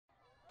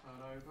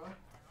over.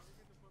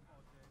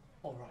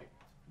 All right,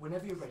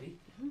 whenever you're ready,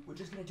 we're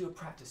just going to do a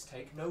practice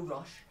take, no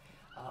rush,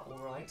 all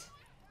right,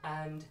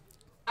 and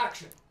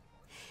action.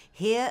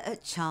 Here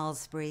at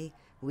Charlesbury,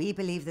 we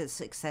believe that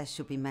success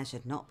should be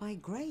measured not by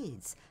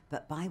grades,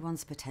 but by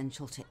one's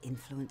potential to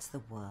influence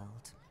the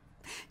world.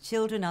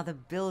 Children are the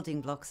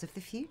building blocks of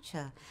the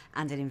future,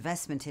 and an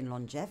investment in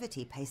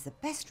longevity pays the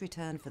best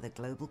return for the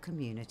global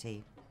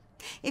community.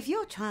 If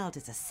your child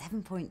is a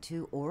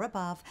 7.2 or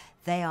above,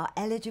 they are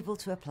eligible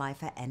to apply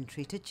for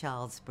entry to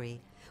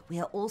Charlesbury. We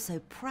are also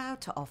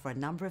proud to offer a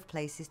number of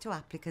places to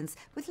applicants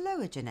with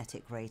lower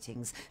genetic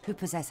ratings who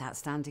possess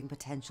outstanding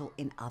potential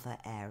in other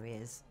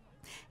areas.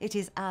 It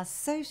is our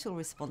social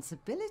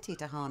responsibility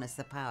to harness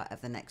the power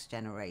of the next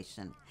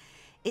generation.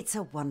 It's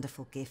a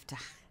wonderful gift to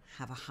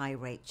have a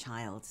high-rate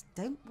child.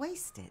 Don't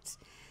waste it.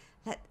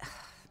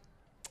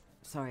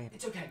 Sorry.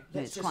 It's okay.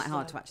 It's quite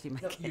hard to actually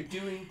make it. You're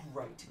doing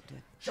great.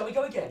 Shall we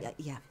go again?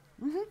 Yeah.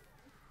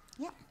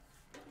 Yeah.